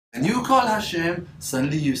And you call HaShem,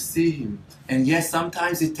 suddenly you see Him. And yes,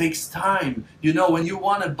 sometimes it takes time. You know, when you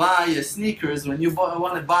want to buy a sneakers, when you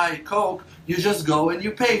want to buy a Coke, you just go and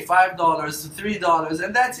you pay $5, $3,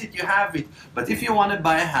 and that's it, you have it. But if you want to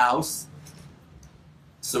buy a house,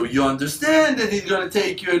 so you understand that it's going to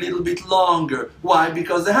take you a little bit longer. Why?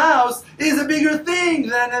 Because the house is a bigger thing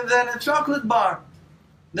than a chocolate bar,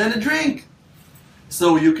 than a drink.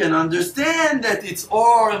 So you can understand that it's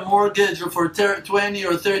or a mortgage for 20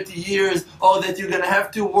 or 30 years, or that you're going to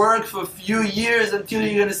have to work for a few years until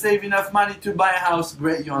you're going to save enough money to buy a house.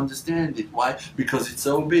 Great, you understand it. Why? Because it's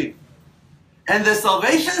so big. And the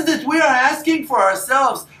salvations that we are asking for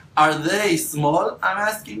ourselves, are they small? I'm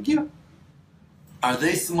asking you. Are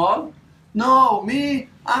they small? No, me,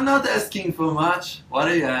 I'm not asking for much. What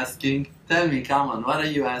are you asking? Tell me, come on, what are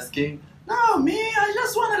you asking? No, me, I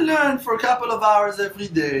just want to learn for a couple of hours every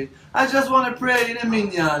day. I just want to pray in a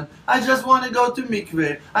minyan. I just want to go to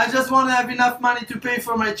mikveh. I just want to have enough money to pay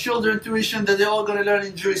for my children tuition, that they're all going to learn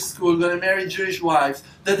in Jewish school, going to marry Jewish wives,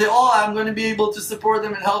 that I'm going to be able to support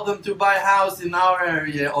them and help them to buy a house in our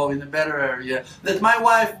area or in a better area, that my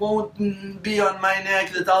wife won't be on my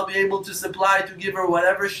neck, that I'll be able to supply to give her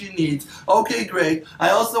whatever she needs. Okay, great.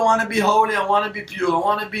 I also want to be holy. I want to be pure. I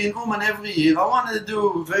want to be in Uman every year. I want to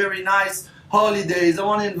do very nice holidays. I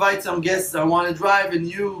want to invite some guests. I want to drive a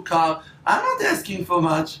new car. I'm not asking for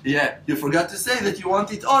much. Yeah, you forgot to say that you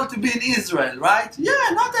want it all to be in Israel, right? Yeah,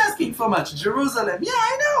 not asking for much. Jerusalem. Yeah,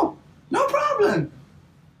 I know. No problem.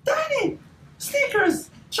 Tiny. Sneakers.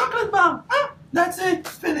 Chocolate bar. Ah, that's it.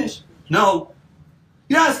 Finish. No.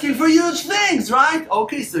 You're asking for huge things, right?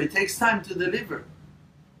 Okay, so it takes time to deliver.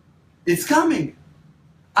 It's coming.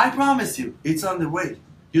 I promise you, it's on the way.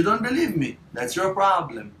 You don't believe me. That's your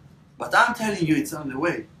problem. But I'm telling you, it's on the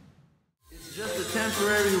way. It's just a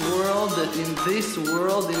temporary world that in this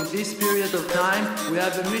world, in this period of time, we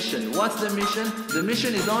have a mission. What's the mission? The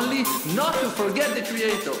mission is only not to forget the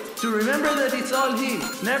Creator. To remember that it's all He.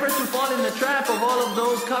 Never to fall in the trap of all of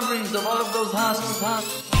those coverings, of all of those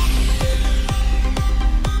husks.